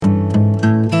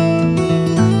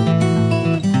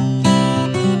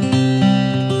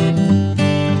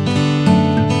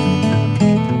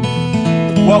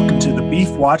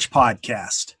Watch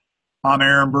podcast. I'm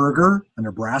Aaron Berger, a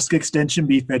Nebraska Extension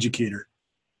beef educator.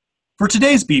 For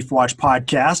today's Beef Watch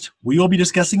podcast, we will be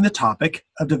discussing the topic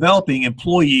of developing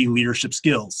employee leadership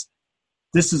skills.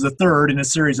 This is the third in a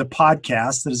series of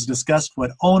podcasts that has discussed what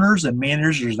owners and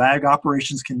managers of ag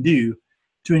operations can do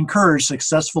to encourage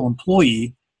successful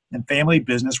employee and family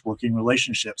business working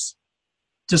relationships.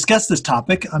 To discuss this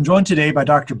topic, I'm joined today by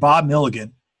Dr. Bob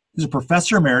Milligan, who's a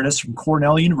professor emeritus from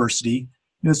Cornell University,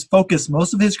 who has focused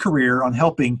most of his career on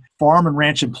helping farm and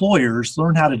ranch employers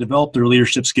learn how to develop their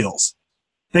leadership skills.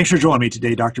 Thanks for joining me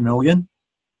today, Dr. Milligan.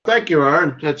 Thank you,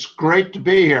 Aaron. It's great to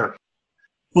be here.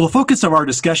 Well, the focus of our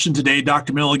discussion today,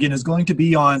 Dr. Milligan, is going to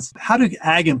be on how do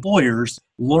ag employers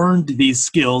learn these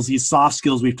skills, these soft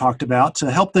skills we've talked about, to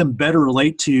help them better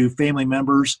relate to family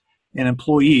members and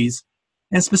employees.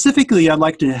 And specifically, I'd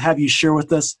like to have you share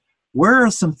with us, where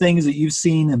are some things that you've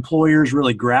seen employers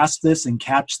really grasp this and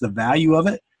catch the value of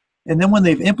it? And then when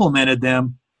they've implemented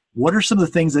them, what are some of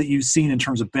the things that you've seen in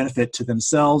terms of benefit to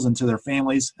themselves and to their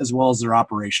families, as well as their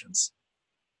operations?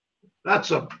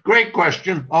 That's a great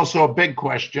question, also a big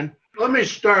question. Let me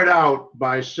start out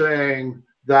by saying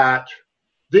that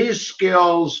these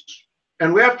skills,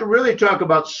 and we have to really talk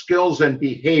about skills and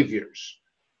behaviors,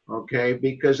 okay?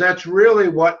 Because that's really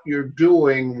what you're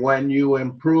doing when you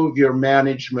improve your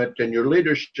management and your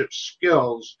leadership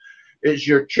skills, is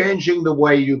you're changing the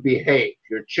way you behave.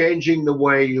 You're changing the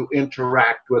way you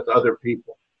interact with other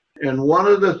people. And one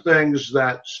of the things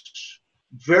that's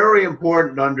very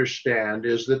important to understand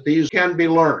is that these can be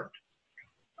learned.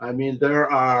 I mean, there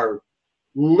are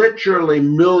literally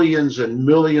millions and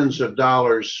millions of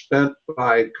dollars spent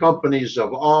by companies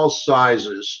of all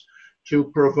sizes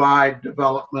to provide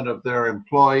development of their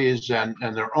employees and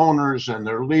their owners and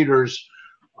their leaders,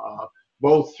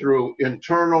 both through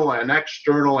internal and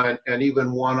external and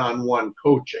even one-on-one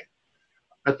coaching.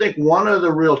 I think one of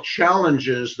the real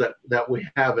challenges that we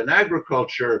have in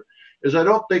agriculture is I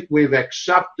don't think we've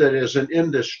accepted as an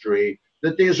industry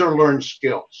that these are learned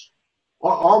skills.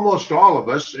 Almost all of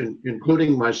us,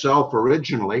 including myself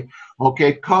originally,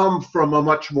 okay, come from a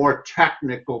much more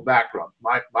technical background.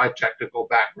 My technical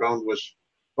background was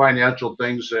financial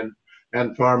things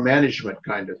and farm management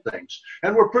kind of things.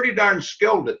 And we're pretty darn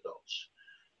skilled at those.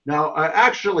 Now, I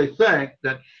actually think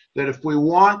that if we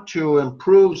want to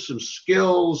improve some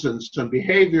skills and some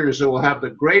behaviors that will have the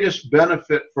greatest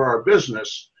benefit for our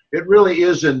business, it really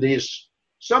is in these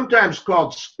sometimes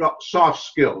called soft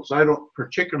skills. I don't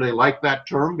particularly like that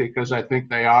term because I think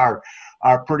they are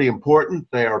pretty important.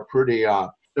 They are pretty,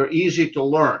 they're easy to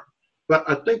learn. But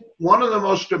I think one of the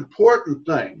most important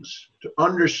things to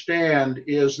understand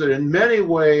is that in many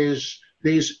ways,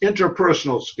 these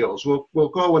interpersonal skills, we'll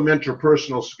call them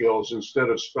interpersonal skills instead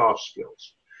of soft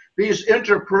skills. These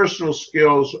interpersonal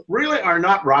skills really are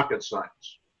not rocket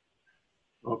science.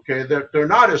 Okay, they're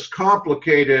not as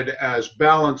complicated as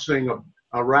balancing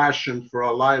a ration for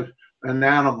an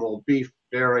animal, beef,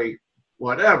 dairy,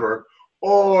 whatever,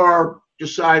 or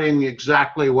deciding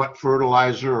exactly what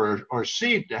fertilizer or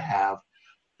seed to have.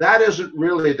 That isn't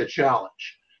really the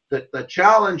challenge. The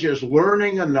challenge is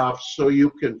learning enough so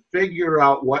you can figure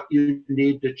out what you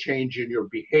need to change in your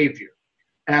behavior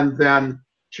and then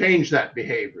change that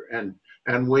behavior.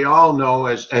 And we all know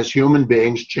as human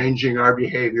beings, changing our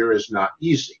behavior is not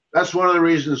easy. That's one of the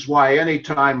reasons why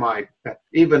anytime I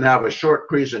even have a short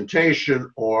presentation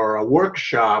or a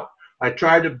workshop, I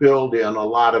try to build in a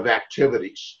lot of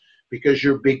activities because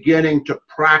you're beginning to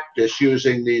practice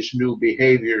using these new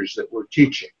behaviors that we're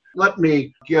teaching. Let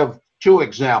me give two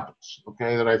examples,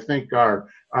 okay, that I think are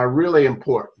really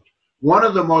important. One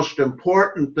of the most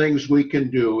important things we can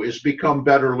do is become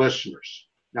better listeners.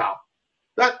 Now,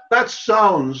 that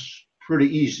sounds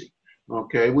pretty easy,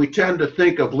 okay? We tend to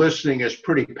think of listening as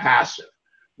pretty passive,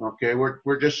 okay?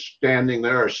 We're just standing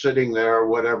there or sitting there or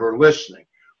whatever listening.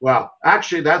 Well,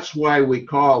 actually, that's why we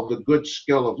call the good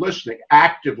skill of listening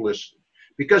active listening,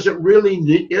 because it really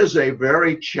is a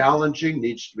very challenging,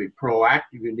 needs to be proactive.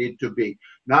 You need to be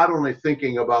not only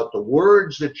thinking about the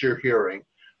words that you're hearing,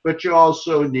 but you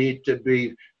also need to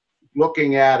be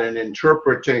looking at and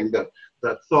interpreting the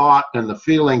thought and the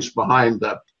feelings behind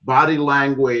the body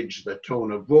language, the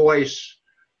tone of voice.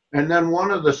 And then one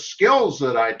of the skills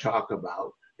that I talk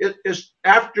about is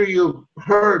after you've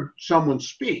heard someone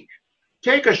speak,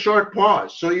 take a short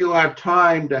pause so you have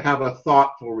time to have a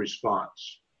thoughtful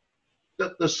response.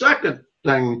 The second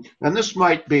thing, and this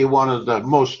might be one of the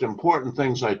most important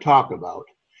things I talk about,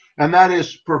 and that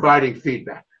is providing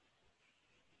feedback.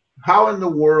 How in the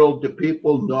world do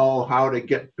people know how to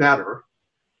get better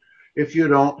if you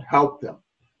don't help them?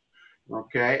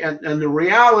 Okay, and the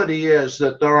reality is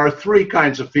that there are three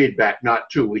kinds of feedback, not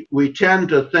two. We tend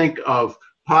to think of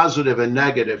positive and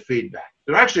negative feedback.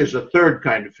 There actually is a third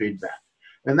kind of feedback,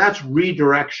 and that's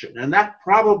redirection. And that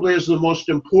probably is the most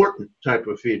important type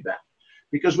of feedback,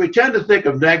 because we tend to think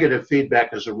of negative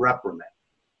feedback as a reprimand.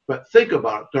 But think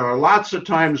about it. There are lots of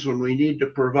times when we need to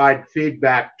provide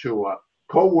feedback to a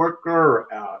coworker,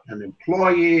 an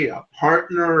employee, a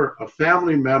partner, a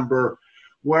family member,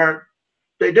 where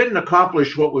they didn't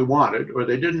accomplish what we wanted, or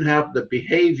they didn't have the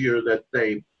behavior that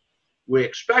we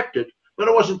expected, but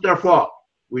it wasn't their fault.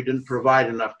 We didn't provide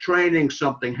enough training,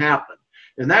 something happened.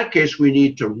 In that case, we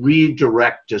need to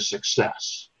redirect to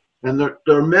success. And there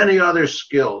are many other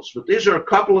skills, but these are a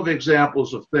couple of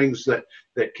examples of things that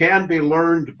can be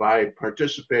learned by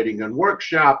participating in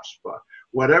workshops,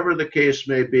 whatever the case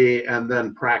may be, and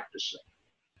then practicing.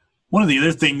 One of the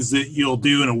other things that you'll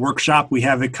do in a workshop we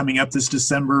have it coming up this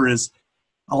December is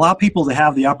allow people to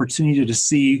have the opportunity to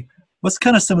see what's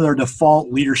kind of some of their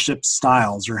default leadership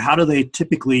styles, or how do they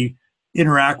typically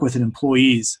interact with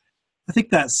employees. I think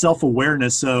that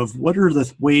self-awareness of what are the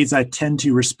ways I tend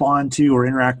to respond to or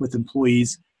interact with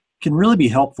employees can really be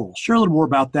helpful. Share a little more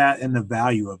about that and the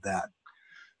value of that.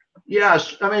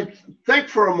 Yes, I mean, think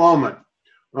for a moment,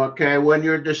 okay, when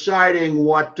you're deciding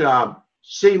what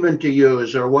semen to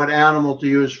use or what animal to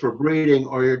use for breeding,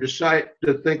 or you decide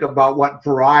to think about what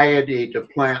variety to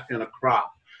plant in a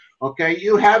crop. Okay,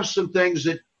 you have some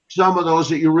of those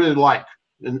that you really like,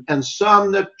 and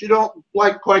some that you don't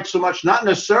like quite so much, not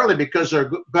necessarily because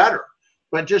they're better,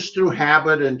 but just through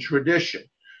habit and tradition.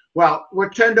 Well, we're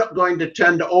going to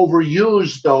tend to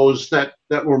overuse those that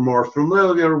we're more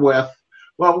familiar with.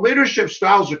 Well, leadership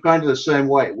styles are kind of the same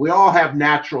way. We all have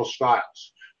natural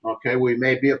styles. Okay, we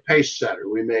may be a pace setter.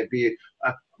 We may be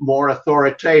more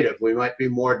authoritative. We might be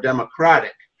more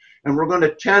democratic. And we're going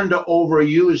to tend to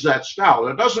overuse that style.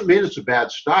 It doesn't mean it's a bad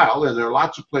style, and there are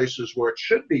lots of places where it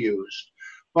should be used,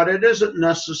 but it isn't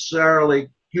necessarily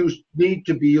need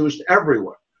to be used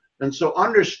everywhere. And so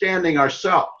understanding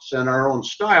ourselves and our own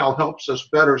style helps us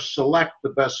better select the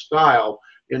best style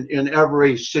in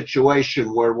every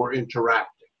situation where we're interacting.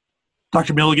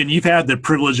 Dr. Milligan, you've had the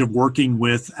privilege of working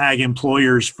with ag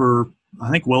employers for, I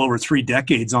think, well over 3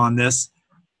 decades on this.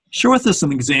 Share with us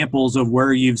some examples of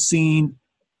where you've seen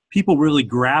people really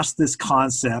grasp this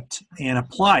concept and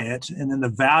apply it, and then the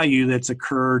value that's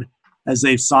occurred as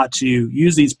they've sought to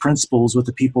use these principles with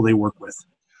the people they work with.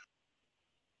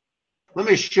 Let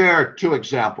me share 2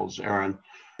 examples, Aaron.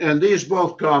 And these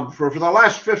both come for the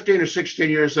last 15 or 16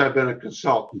 years, I've been a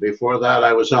consultant. Before that,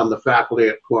 I was on the faculty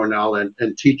at Cornell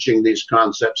and teaching these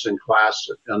concepts in class,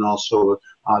 and also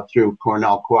through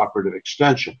Cornell Cooperative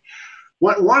Extension.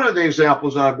 One of the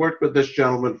examples, I've worked with this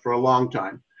gentleman for a long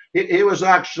time. He was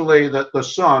actually the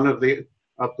son of the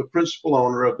principal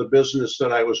owner of the business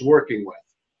that I was working with.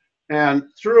 And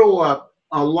through a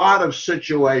lot of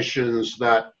situations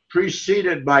that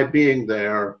preceded my being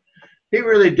there, he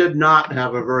really did not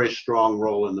have a very strong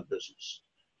role in the business.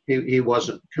 He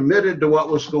wasn't committed to what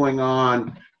was going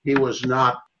on. He was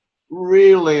not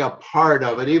really a part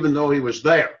of it, even though he was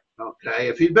there. Okay,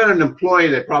 if he'd been an employee,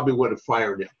 they probably would have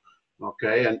fired him.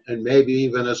 Okay, and maybe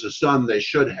even as a son, they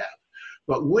should have.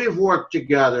 But we've worked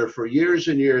together for years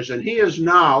and years, and he is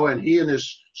now, and he and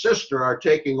his sister are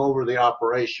taking over the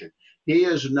operation. He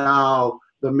is now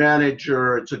the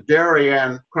manager. It's a dairy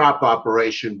and crop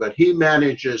operation, but he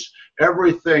manages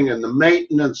everything in the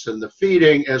maintenance and the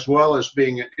feeding, as well as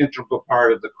being an integral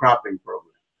part of the cropping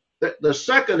program. The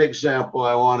second example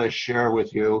I want to share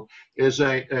with you is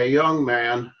a young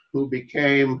man who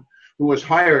was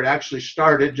hired, actually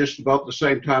started just about the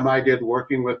same time I did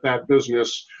working with that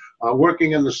business,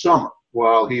 working in the summer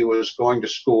while he was going to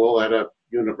school at a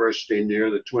university near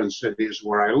the Twin Cities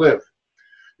where I live.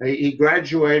 He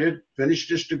graduated, finished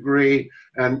his degree,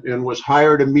 and was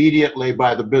hired immediately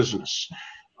by the business.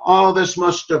 Oh, this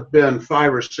must have been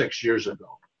 5 or 6 years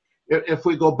ago. If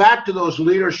we go back to those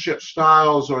leadership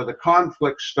styles or the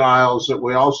conflict styles that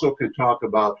we also can talk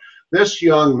about, this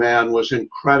young man was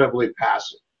incredibly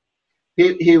passive.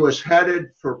 He was headed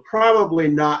for probably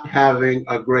not having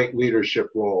a great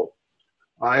leadership role.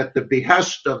 At the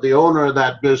behest of the owner of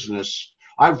that business,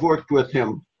 I've worked with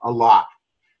him a lot.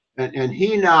 And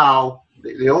he now,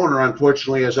 the owner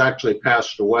unfortunately has actually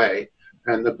passed away,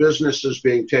 and the business is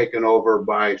being taken over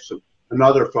by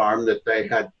another farm that they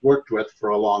had worked with for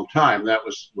a long time. That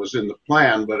was in the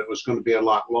plan, but it was going to be a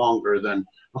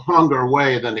longer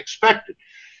way than expected.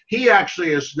 He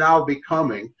actually is now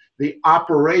becoming the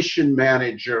operation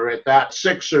manager at that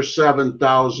 6,000 or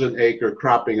 7,000 acre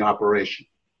cropping operation.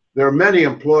 There are many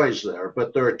employees there,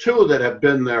 but there are 2 that have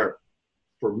been there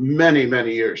for many,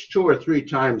 many years, 2 or 3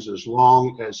 times as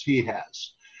long as he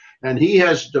has. And he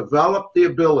has developed the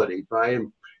ability by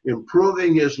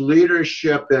improving his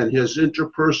leadership and his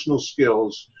interpersonal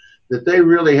skills that they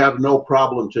really have no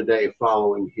problem today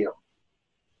following him.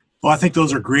 Well, I think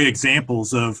those are great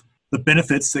examples of the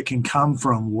benefits that can come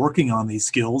from working on these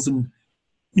skills. And,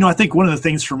 I think one of the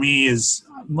things for me is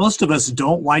most of us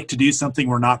don't like to do something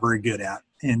we're not very good at.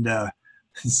 And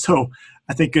so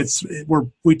I think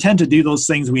we tend to do those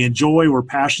things we enjoy, we're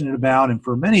passionate about. And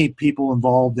for many people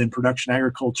involved in production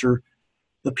agriculture,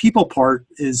 the people part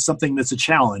is something that's a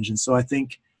challenge. And so I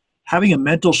think having a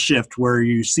mental shift where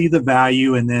you see the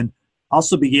value and then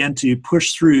also begin to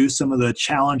push through some of the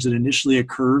challenge that initially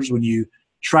occurs when you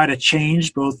try to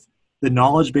change both the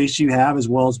knowledge base you have as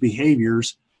well as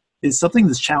behaviors is something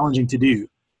that's challenging to do.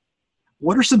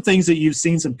 What are some things that you've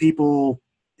seen some people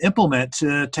implement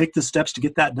to take the steps to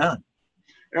get that done?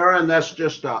 Aaron, that's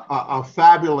just a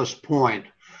fabulous point.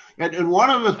 And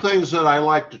one of the things that I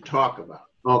like to talk about,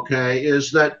 okay, is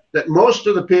that most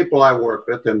of the people I work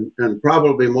with, and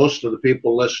probably most of the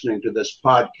people listening to this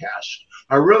podcast,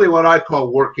 are really what I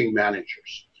call working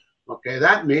managers. Okay,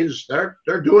 that means they're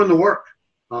doing the work.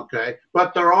 Okay,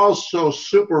 but they're also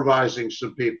supervising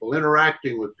some people,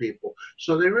 interacting with people.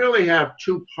 So they really have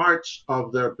 2 parts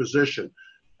of their position.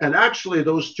 And actually,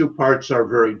 those 2 parts are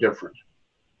very different.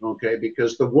 Okay,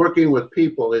 because the working with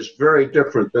people is very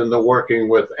different than the working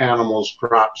with animals,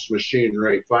 crops,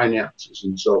 machinery, finances,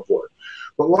 and so forth.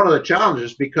 But one of the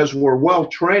challenges, because we're well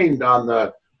trained on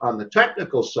the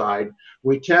technical side,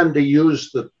 we tend to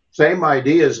use the same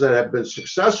ideas that have been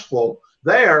successful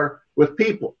there with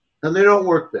people. And they don't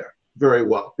work there very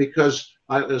well because,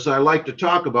 as I like to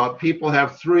talk about, people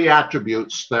have 3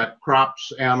 attributes that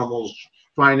crops, animals,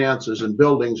 finances, and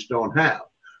buildings don't have.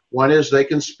 One is they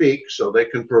can speak, so they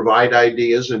can provide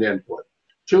ideas and input.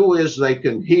 2 is they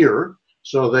can hear,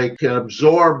 so they can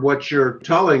absorb what you're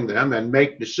telling them and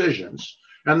make decisions.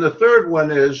 And the 3rd one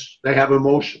is they have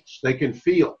emotions. They can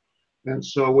feel. And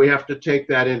so we have to take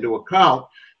that into account.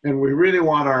 And we really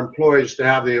want our employees to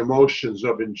have the emotions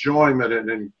of enjoyment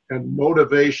and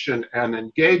motivation and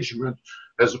engagement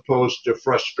as opposed to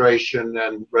frustration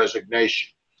and resignation.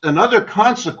 Another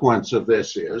consequence of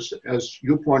this is, as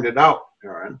you pointed out,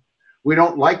 Aaron, we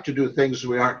don't like to do things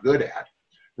we aren't good at.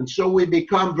 And so we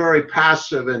become very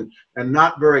passive and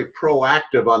not very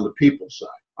proactive on the people side.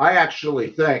 I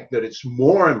actually think that it's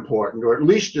more important, or at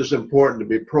least as important, to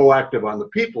be proactive on the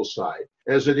people side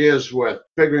as it is with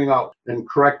figuring out and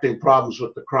correcting problems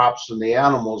with the crops and the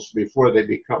animals before they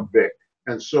become big.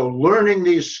 And so learning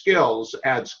these skills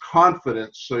adds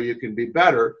confidence so you can be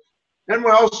better. And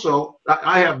we also,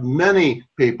 I have many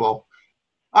people,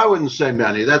 I wouldn't say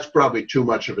many, that's probably too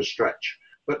much of a stretch.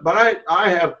 But I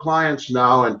have clients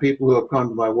now and people who have come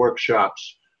to my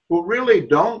workshops who really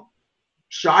don't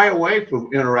shy away from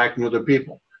interacting with other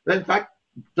people. In fact,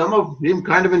 some of them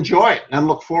kind of enjoy it and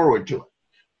look forward to it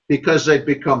because they've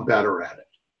become better at it.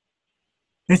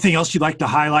 Anything else you'd like to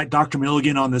highlight, Dr.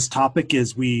 Milligan, on this topic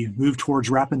as we move towards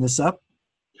wrapping this up?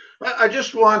 I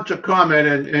just want to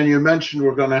comment, and you mentioned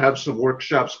we're going to have some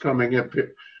workshops coming up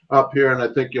here, and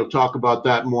I think you'll talk about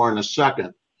that more in a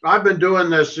second. I've been doing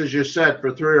this, as you said,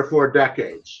 for 3 or 4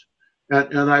 decades,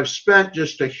 and I've spent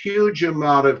just a huge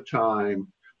amount of time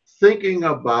thinking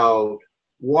about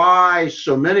why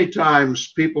so many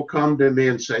times people come to me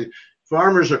and say,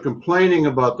 farmers are complaining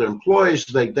about their employees,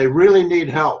 they really need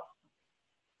help.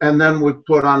 And then we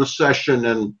put on a session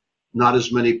and not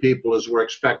as many people as were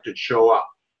expected show up.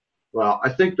 Well, I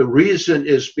think the reason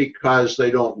is because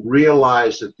they don't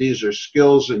realize that these are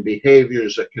skills and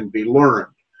behaviors that can be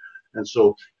learned. And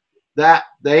so that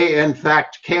they, in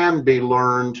fact, can be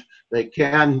learned. They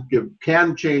can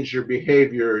change your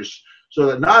behaviors so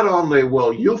that not only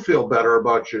will you feel better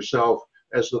about yourself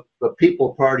as the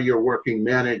people part of your working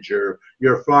manager,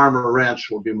 your farm or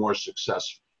ranch will be more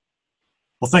successful.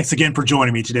 Well, thanks again for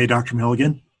joining me today, Dr.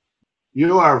 Milligan.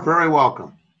 You are very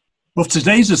welcome. Well, if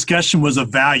today's discussion was of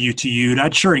value to you,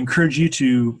 I'd sure encourage you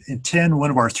to attend one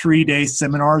of our 3-day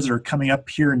seminars that are coming up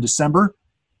here in December.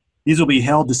 These will be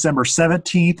held December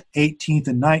 17th, 18th,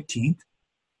 and 19th.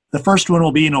 The first one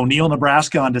will be in O'Neill,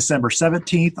 Nebraska on December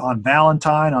 17th, on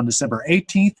Valentine on December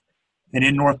 18th, and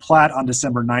in North Platte on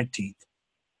December 19th.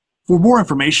 For more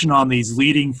information on these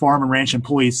leading farm and ranch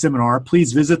employee seminar,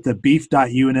 please visit the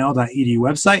beef.unl.edu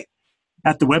website.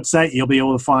 At the website, you'll be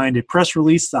able to find a press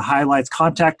release that highlights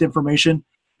contact information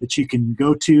that you can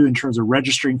go to in terms of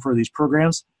registering for these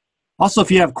programs. Also, if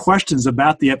you have questions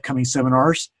about the upcoming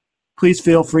seminars, please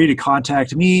feel free to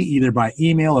contact me either by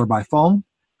email or by phone.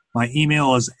 My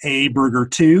email is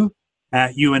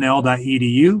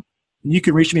aberger2@unl.edu. And you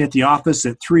can reach me at the office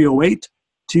at 308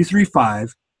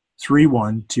 235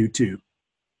 3122.